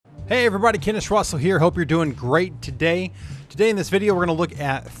Hey everybody, Kennis Russell here. Hope you're doing great today. Today in this video, we're going to look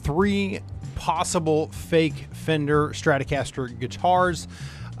at 3 possible fake Fender Stratocaster guitars.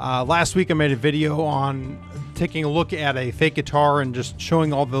 Last week I made a video on taking a look at a fake guitar and just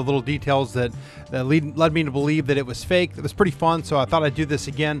showing all the little details that led me to believe that it was fake. It was pretty fun, so I thought I'd do this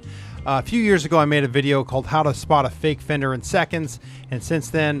again. A few years ago I made a video called How to Spot a Fake Fender in Seconds, and since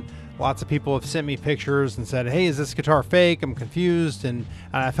then lots of people have sent me pictures and said, hey, is this guitar fake? I'm confused, and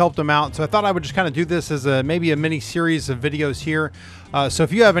I've helped them out. So I thought I would just kind of do this as maybe a mini series of videos here. So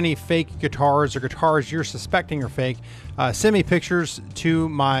if you have any fake guitars or guitars you're suspecting are fake, send me pictures to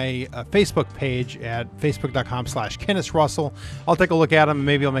my Facebook page at facebook.com/KennisRussell. I'll take a look at them and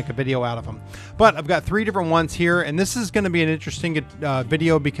maybe I'll make a video out of them. But I've got 3 different ones here, and this is going to be an interesting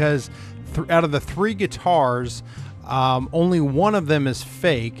video because out of the 3 guitars, only one of them is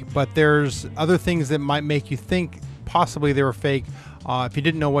fake, but there's other things that might make you think possibly they were fake if you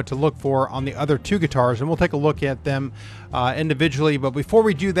didn't know what to look for on the other 2 guitars, and we'll take a look at them individually. But before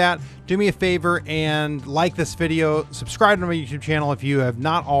we do that, do me a favor and like this video, subscribe to my YouTube channel if you have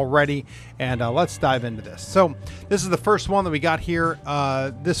not already, and let's dive into this. So this is the first one that we got here.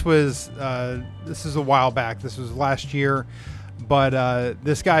 This is a while back. This was last year, but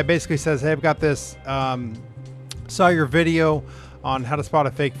this guy basically says, hey, I've got this saw your video on how to spot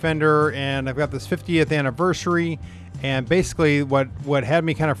a fake Fender, and I've got this 50th anniversary, and basically what had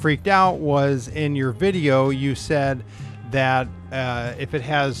me kind of freaked out was in your video you said that if it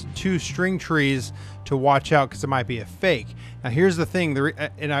has 2 string trees to watch out because it might be a fake. Now here's the thing,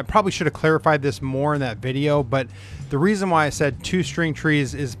 and I probably should have clarified this more in that video, but the reason why I said 2 string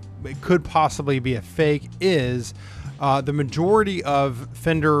trees is it could possibly be a fake is the majority of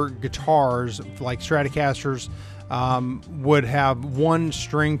Fender guitars like Stratocasters would have 1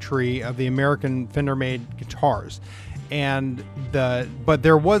 string tree of the American Fender made guitars, but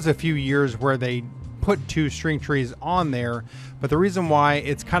there was a few years where they put 2 string trees on there. But the reason why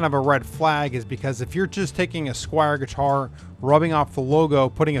it's kind of a red flag is because if you're just taking a Squier guitar, rubbing off the logo,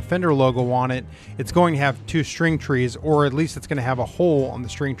 putting a Fender logo on it, it's going to have 2 string trees, or at least it's going to have a hole on the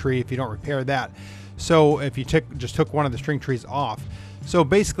string tree if you don't repair that. So if you just took one of the string trees off, so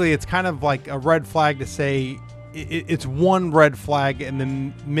basically it's kind of like a red flag to say it's one red flag in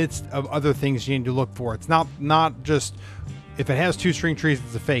the midst of other things you need to look for. It's not just if it has 2 string trees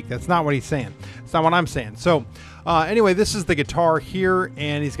it's a fake. That's not what he's saying. It's not what I'm saying. So anyway, this is the guitar here,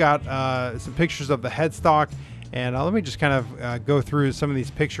 and he's got some pictures of the headstock, and let me just kind of go through some of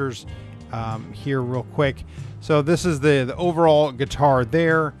these pictures here real quick. So this is the overall guitar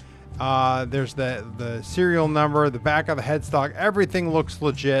there. There's the serial number, the back of the headstock, everything looks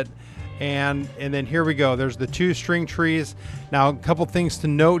legit. And then here we go. There's the 2 string trees. Now, a couple things to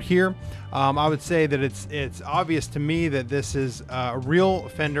note here. I would say that it's obvious to me that this is a real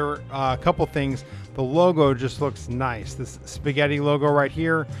Fender. A couple things. The logo just looks nice. This spaghetti logo right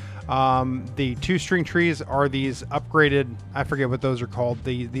here. The 2 string trees are these upgraded, I forget what those are called,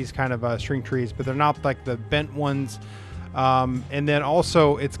 these kind of string trees, but they're not like the bent ones. And then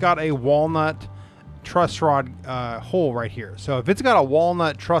also it's got a walnut truss rod hole right here. So if it's got a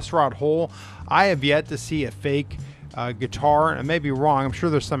walnut truss rod hole, I have yet to see a fake guitar. I may be wrong, I'm sure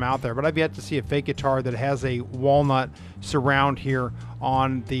there's some out there, but I've yet to see a fake guitar that has a walnut surround here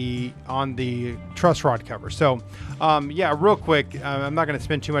on the truss rod cover. So yeah, real quick, I'm not going to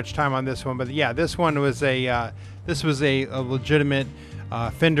spend too much time on this one, but yeah, this one was a legitimate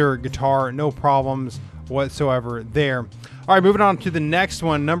Fender guitar, no problems whatsoever there. All right, moving on to the next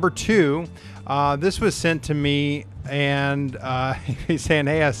one, number 2. This was sent to me, and he's saying,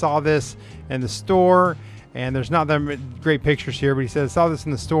 hey, I saw this in the store, and there's not that great pictures here, but he says, I saw this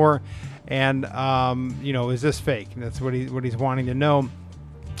in the store, and you know, is this fake? And that's what he's wanting to know.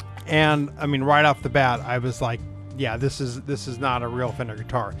 And I mean, right off the bat, I was like, yeah, this is not a real Fender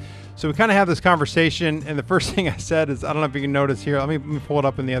guitar. So we kind of have this conversation, and the first thing I said is, I don't know if you can notice here, let me pull it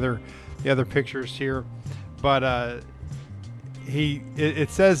up in the other pictures here, but it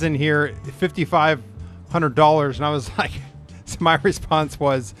says in here $5,500, and I was like, so my response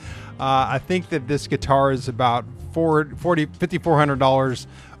was, I think that this guitar is about $5,400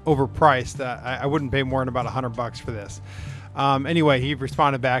 overpriced. I wouldn't pay more than about $100 for this. Anyway, he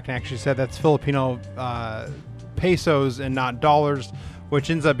responded back and actually said that's Filipino pesos and not dollars, which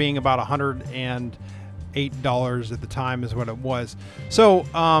ends up being about $108 at the time is what it was. So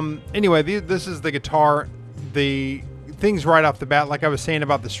anyway, this is the guitar. The things right off the bat, like I was saying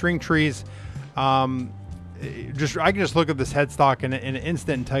about the string trees, I can just look at this headstock in an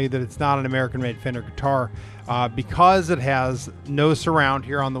instant and tell you that it's not an American made Fender guitar because it has no surround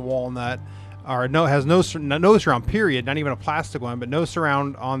here on the walnut. or no, has no surround period, not even a plastic one, but no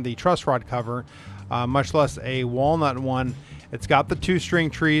surround on the truss rod cover, much less a walnut one. It's got the 2 string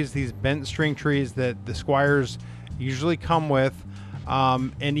trees, these bent string trees that the Squiers usually come with.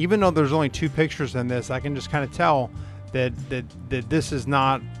 And even though there's only 2 pictures in this, I can just kind of tell that this is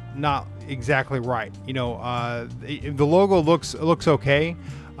not exactly right. You know, the logo looks okay.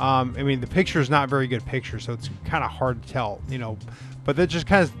 I mean, the picture is not very good picture, so it's kind of hard to tell, you know, but that just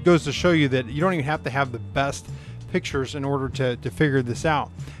kind of goes to show you that you don't even have to have the best pictures in order to figure this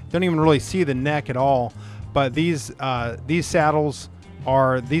out. You don't even really see the neck at all. But these saddles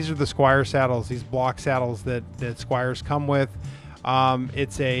are the Squier saddles, these block saddles that Squiers come with.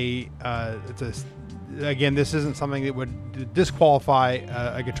 Again, this isn't something that would disqualify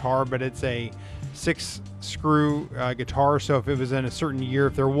a guitar, but it's a 6-screw guitar. So if it was in a certain year,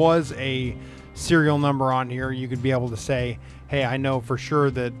 if there was a serial number on here, you could be able to say, hey, I know for sure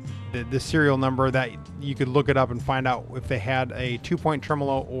that the serial number, that you could look it up and find out if they had a 2-point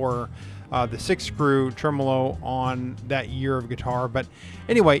tremolo or the 6-screw tremolo on that year of guitar. But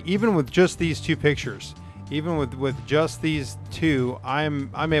anyway, even with just these 2 pictures, even with just these 2,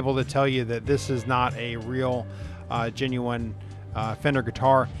 I'm able to tell you that this is not a real genuine Fender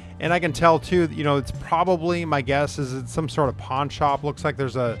guitar. And I can tell too, you know, it's probably, my guess is it's some sort of pawn shop. Looks like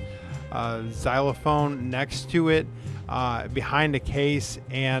there's a xylophone next to it, behind a case.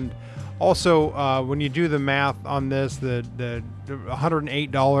 And also, when you do the math on this, the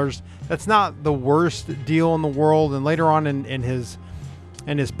 $108, that's not the worst deal in the world. And later on in his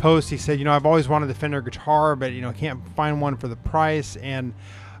post, he said, you know, I've always wanted the Fender guitar, but, you know, can't find one for the price. And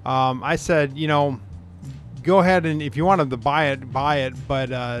I said, you know, go ahead, and if you wanted to buy it,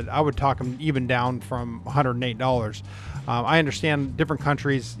 but I would talk them even down from $108. I understand different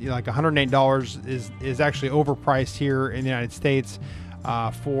countries, you know, like $108 is actually overpriced here in the United States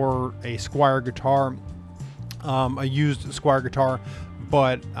for a Squier guitar, a used Squier guitar.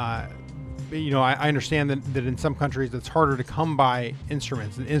 But you know, I understand that in some countries it's harder to come by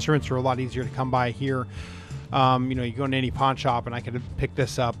instruments. The instruments are a lot easier to come by here. You know, you go into any pawn shop and I could pick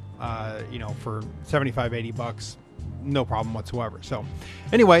this up, you know, for $75-80, no problem whatsoever. So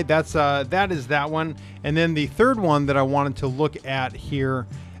anyway, that is that one. And then the third one that I wanted to look at here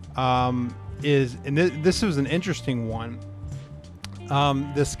is, and this was an interesting one.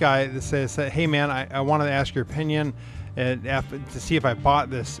 This guy that says, hey man, I wanted to ask your opinion to see if I bought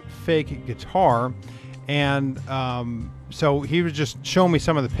this fake guitar. And so he was just showing me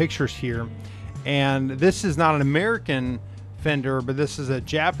some of the pictures here. And this is not an American Fender, but this is a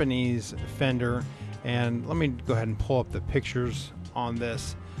Japanese Fender. And let me go ahead and pull up the pictures on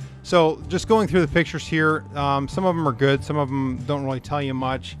this. So just going through the pictures here, some of them are good, some of them don't really tell you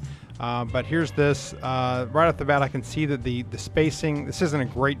much. But here's this. Right off the bat, I can see that the spacing, this isn't a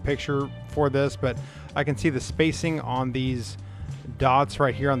great picture for this, but I can see the spacing on these dots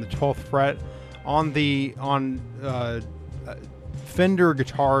right here on the 12th fret. On Fender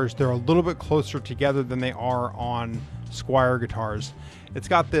guitars, they're a little bit closer together than they are on Squier guitars. It's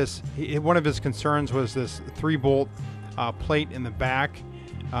got this, one of his concerns was this 3-bolt plate in the back.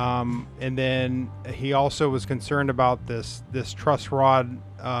 And then he also was concerned about this truss rod,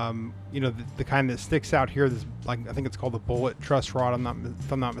 you know, the kind that sticks out here. This, like, I think it's called the bullet truss rod,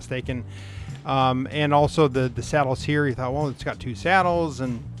 if I'm not mistaken. And also the saddles here. He thought, well, it's got 2 saddles,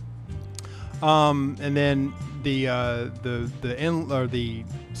 and then the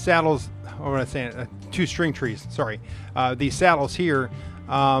saddles. What was I saying? 2 string trees. Sorry. These saddles here.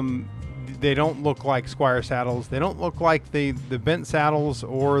 They don't look like Squier saddles. They don't look like the bent saddles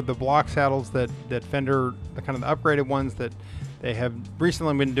or the block saddles that Fender, the kind of the upgraded ones that they have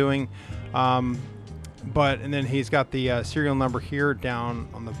recently been doing. And then he's got the serial number here down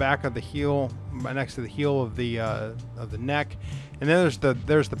on the back of the heel, next to the heel of the neck. And then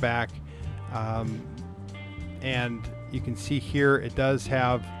there's the back. And you can see here it does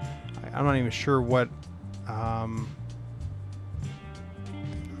have, I'm not even sure what,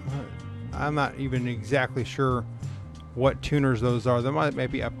 I'm not even exactly sure what tuners those are. There might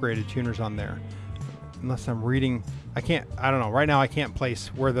be upgraded tuners on there, unless I'm reading. I don't know. Right now I can't place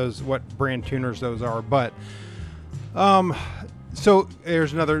what brand tuners those are. But so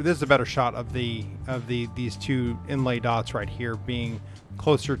there's another. This is a better shot of these 2 inlay dots right here being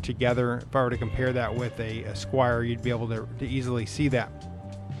closer together. If I were to compare that with a Squier, you'd be able to easily see that.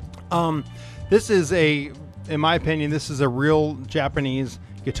 This is in my opinion, this is a real Japanese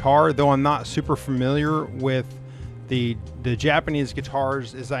guitar, though I'm not super familiar with the Japanese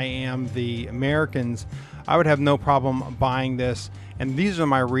guitars as I am the Americans. I would have no problem buying this, and these are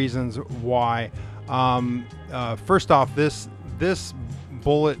my reasons why. First off, this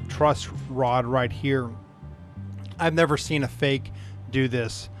bullet truss rod right here. I've never seen a fake do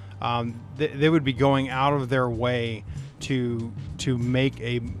this. They would be going out of their way to make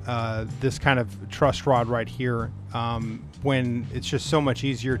a this kind of truss rod right here, when it's just so much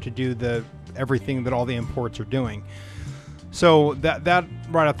easier to do everything that all the imports are doing. So that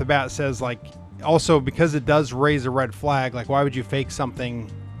right off the bat says, like, also because it does raise a red flag, like why would you fake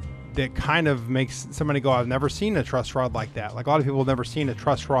something that kind of makes somebody go, I've never seen a truss rod like that. Like a lot of people have never seen a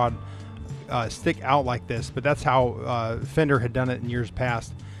truss rod stick out like this, but that's how Fender had done it in years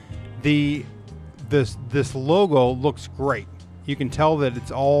past. This logo looks great. You can tell that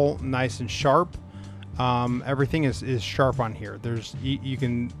it's all nice and sharp. Everything is sharp on here. You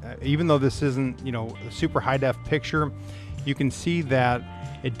can, even though this isn't, you know, a super high def picture, you can see that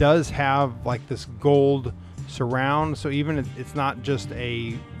it does have like this gold surround. So even it's not just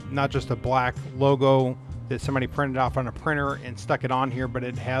a black logo that somebody printed off on a printer and stuck it on here, but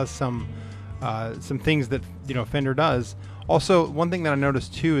it has some things that, you know, Fender does. Also, one thing that I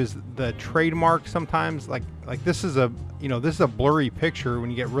noticed too is the trademark sometimes, like this is a blurry picture when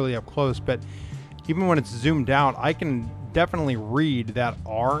you get really up close, but even when it's zoomed out, I can definitely read that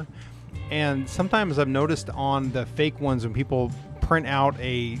R. And sometimes I've noticed on the fake ones, when people print out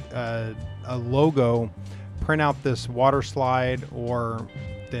a logo, print out this water slide or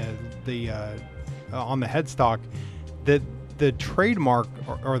the on the headstock, that the trademark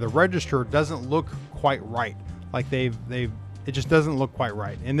or the register doesn't look quite right. Like it just doesn't look quite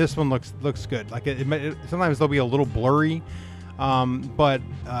right. And this one looks good. Like sometimes they'll be a little blurry, but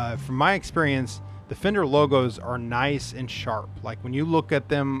from my experience, the Fender logos are nice and sharp. Like when you look at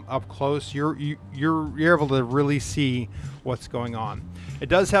them up close, you're able to really see what's going on. It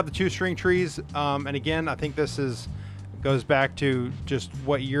does have the 2 string trees, and again, I think this goes back to just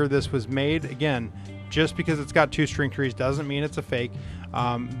what year this was made. Again, just because it's got 2 string trees doesn't mean it's a fake.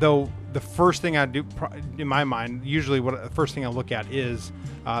 Though the first thing I do in my mind, usually the first thing I look at is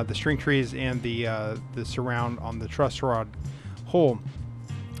the string trees and the surround on the truss rod hole.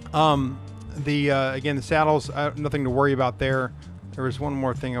 Again, the saddles, nothing to worry about there. There was one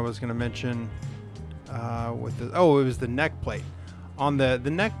more thing I was going to mention with it was the neck plate. On the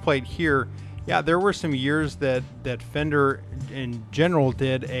neck plate here, yeah, there were some years that Fender in general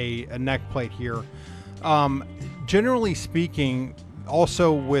did a neck plate here. Generally speaking,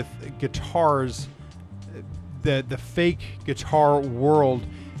 also with guitars, the fake guitar world,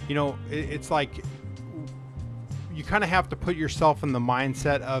 you know, it's like you kind of have to put yourself in the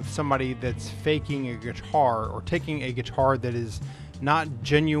mindset of somebody that's faking a guitar or taking a guitar that is not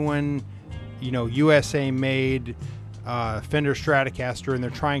genuine, you know, USA made Fender Stratocaster, and they're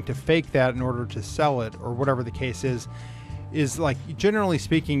trying to fake that in order to sell it or whatever the case is like, generally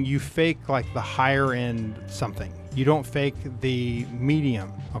speaking, you fake like the higher end something. You don't fake the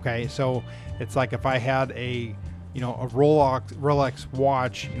medium. Okay, so it's like if I had a Rolex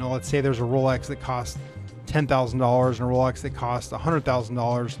watch, you know, let's say there's a Rolex that costs $10,000 and a Rolex that costs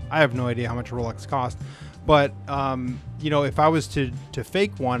 $100,000. I have no idea how much a Rolex costs, but you know, if I was to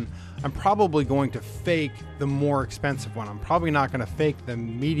fake one, I'm probably going to fake the more expensive one. I'm probably not going to fake the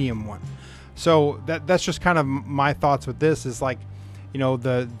medium one. So that's just kind of my thoughts with this. Is like, you know,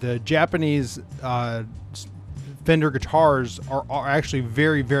 the Japanese Fender guitars are actually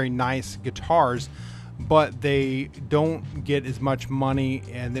very, very nice guitars, but they don't get as much money,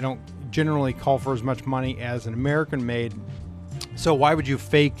 and they don't generally call for as much money as an American made. So why would you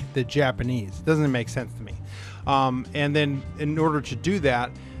fake the Japanese? It doesn't make sense to me. And then in order to do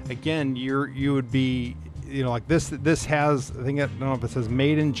that, again, you would be, you know, like this has, I don't know if it says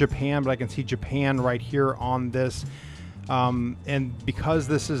made in Japan, but I can see Japan right here on this. And because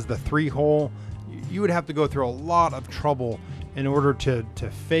this is the 3-hole, you would have to go through a lot of trouble in order to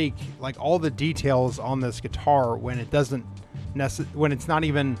fake like all the details on this guitar, when it doesn't when it's not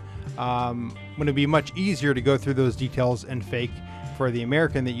even when it'd be much easier to go through those details and fake for the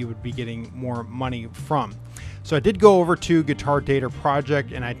American that you would be getting more money from. So I did go over to Guitar Data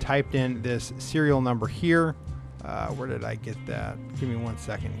Project and I typed in this serial number here. Where did I get that? Give me 1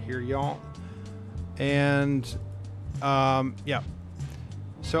 second here, y'all. And yeah,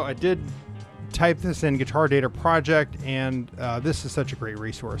 so I did type this in Guitar Data Project, and this is such a great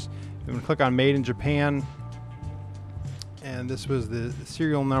resource. I'm going to click on Made in Japan, and this was the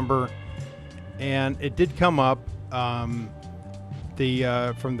serial number, and it did come up from the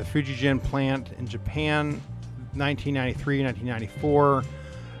Fujijin plant in Japan, 1993, 1994.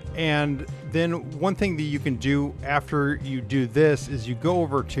 And then one thing that you can do after you do this is you go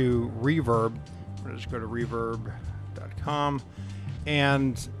over to Reverb. I'm going to just go to reverb.com,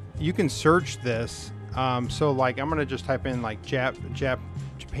 and you can search this So like I'm gonna just type in like Japan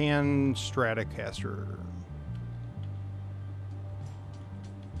Stratocaster,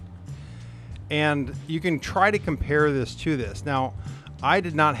 and you can try to compare this to this. Now, I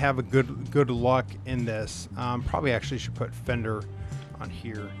did not have a good luck in this. Probably actually should put Fender on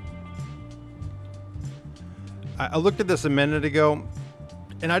here. I looked at this a minute ago,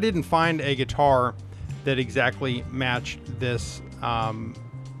 and I didn't find a guitar that exactly matched this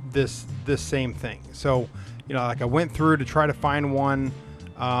this same thing. So, you know, like I went through to try to find one,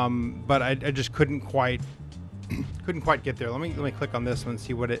 but I just couldn't quite get there. Let me click on this one and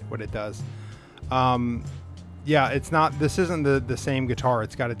see what it does. Yeah, it's not. This isn't the same guitar.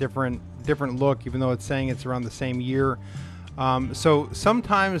 It's got a different look, even though it's saying it's around the same year. So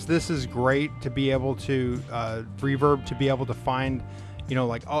sometimes this is great to be able to reverb, to be able to find, you know,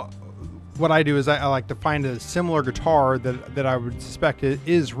 like what I do is I like to find a similar guitar that I would suspect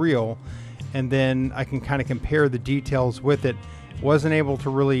is real, and then I can kind of compare the details with it. Wasn't able to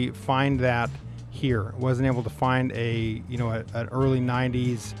really find that here. Wasn't able to find an early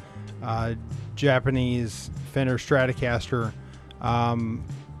 90s Japanese Fender Stratocaster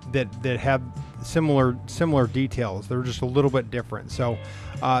that had similar details. They're just a little bit different. So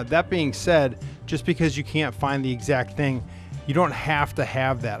that being said, just because you can't find the exact thing, you don't have to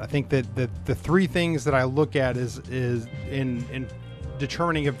have that. I think that the three things that I look at is in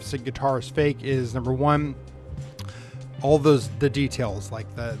determining if a guitar is fake is, number one, all the details,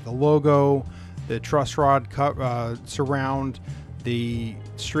 like the logo, the truss rod surround, the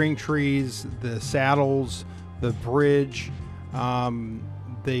string trees, the saddles, the bridge,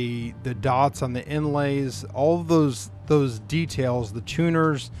 the dots on the inlays, all of those details, the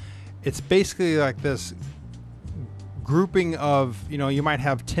tuners. It's basically like this grouping of, you know, you might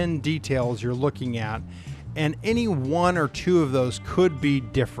have 10 details you're looking at, and any one or two of those could be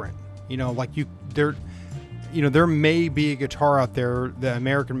different. You know, like there may be a guitar out there, the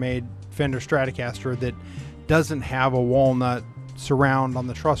American made Fender Stratocaster, that doesn't have a walnut surround on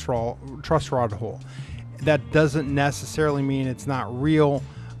the truss rod hole. That doesn't necessarily mean it's not real.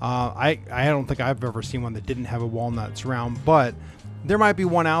 I don't think I've ever seen one that didn't have a walnut surround, but there might be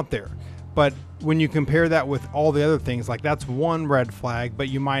one out there. But when you compare that with all the other things, like that's one red flag, but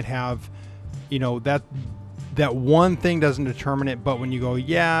you might have, you know, that one thing doesn't determine it. But when you go,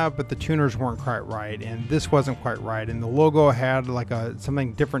 yeah, but the tuners weren't quite right, and this wasn't quite right, and the logo had like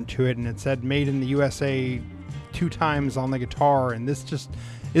something different to it, and it said made in the USA 2 times on the guitar, and this just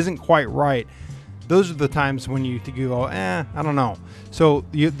isn't quite right. Those are the times when you go, I don't know. So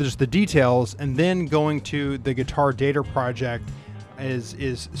there's the details, and then going to the guitar data project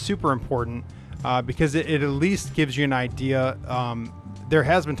is super important, because it at least gives you an idea. There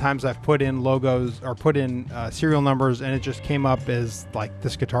has been times I've put in logos or put in serial numbers, and it just came up as like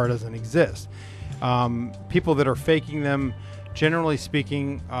this guitar doesn't exist. People that are faking them, generally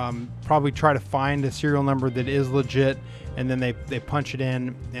speaking, probably try to find a serial number that is legit, and then they punch it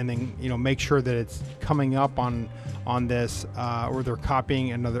in, and then, you know, make sure that it's coming up on this, or they're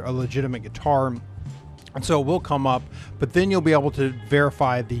copying a legitimate guitar. And so it will come up, but then you'll be able to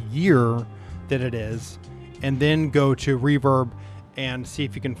verify the year that it is, and then go to Reverb and see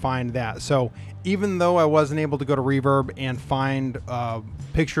if you can find that. So even though I wasn't able to go to Reverb and find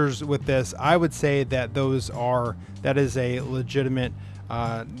pictures with this, I would say that that is a legitimate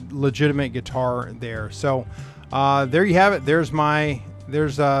guitar there. So there you have it. There's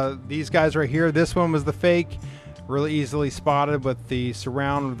these guys right here. This one was the fake, really easily spotted with the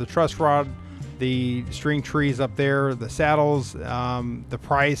surround of the truss rod, the string trees up there, the saddles, the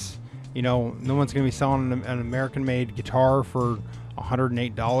price. You know, no one's going to be selling an American made guitar for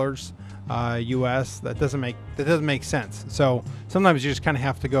 $108 US. That doesn't make sense. So sometimes you just kind of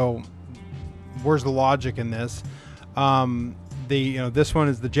have to go, where's the logic in this? This one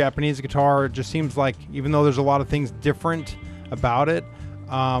is the Japanese guitar. It just seems like, even though there's a lot of things different about it,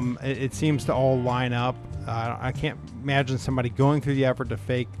 it seems to all line up. I can't imagine somebody going through the effort to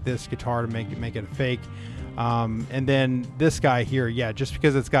fake this guitar to make it a fake. And then this guy here, yeah, just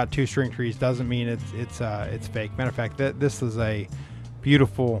because it's got 2 string trees doesn't mean it's fake. Matter of fact, this is a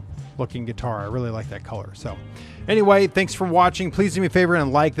beautiful looking guitar. I really like that color. So anyway, thanks for watching. Please do me a favor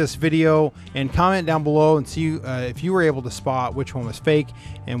and like this video, and comment down below and see if you were able to spot which one was fake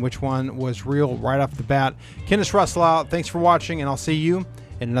and which one was real right off the bat. Kennis Russell out. Thanks for watching, and I'll see you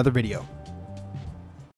in another video.